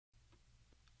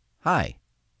Hi.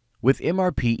 With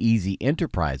MRPeasy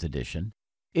Enterprise Edition,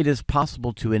 it is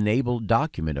possible to enable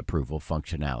document approval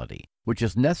functionality, which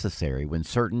is necessary when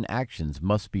certain actions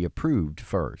must be approved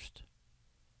first.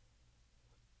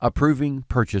 Approving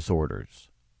purchase orders.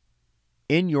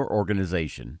 In your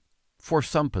organization, for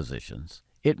some positions,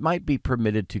 it might be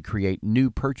permitted to create new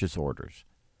purchase orders,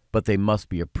 but they must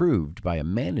be approved by a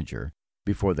manager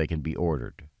before they can be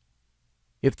ordered.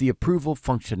 If the approval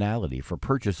functionality for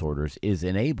purchase orders is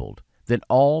enabled, then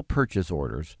all purchase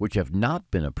orders which have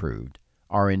not been approved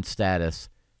are in status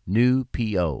New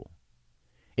PO.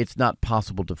 It's not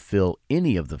possible to fill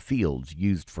any of the fields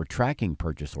used for tracking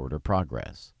purchase order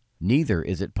progress. Neither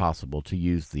is it possible to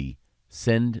use the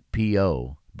Send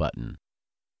PO button.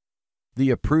 The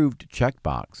Approved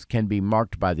checkbox can be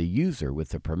marked by the user with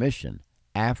the permission,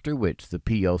 after which the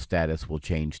PO status will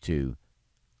change to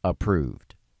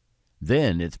Approved.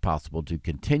 Then it's possible to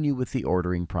continue with the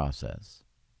ordering process.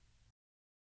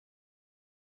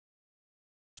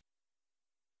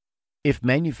 If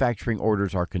manufacturing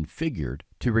orders are configured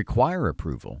to require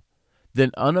approval,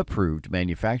 then unapproved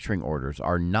manufacturing orders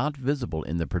are not visible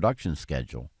in the production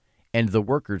schedule, and the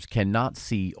workers cannot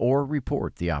see or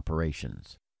report the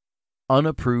operations.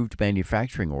 Unapproved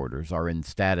manufacturing orders are in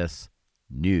status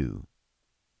New.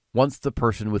 Once the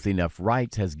person with enough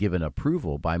rights has given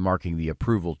approval by marking the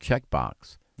Approval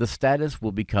checkbox, the status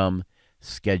will become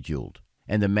Scheduled,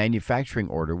 and the manufacturing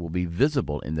order will be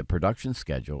visible in the production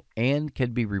schedule and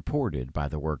can be reported by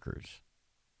the workers.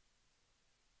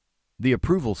 The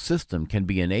approval system can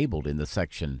be enabled in the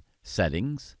section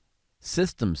Settings,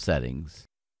 System Settings,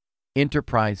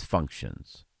 Enterprise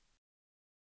Functions.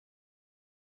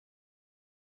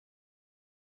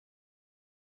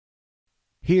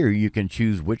 Here you can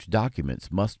choose which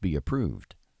documents must be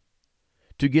approved.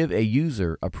 To give a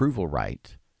user approval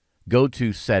right, go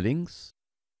to Settings,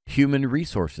 Human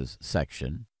Resources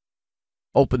section,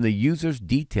 open the User's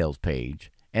Details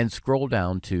page, and scroll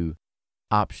down to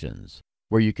Options,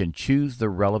 where you can choose the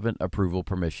relevant approval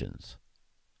permissions.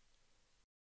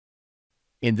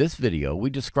 In this video,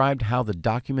 we described how the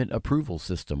document approval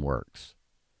system works.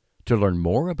 To learn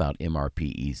more about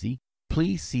MRPeasy,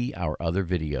 please see our other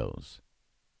videos.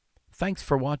 Thanks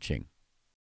for watching.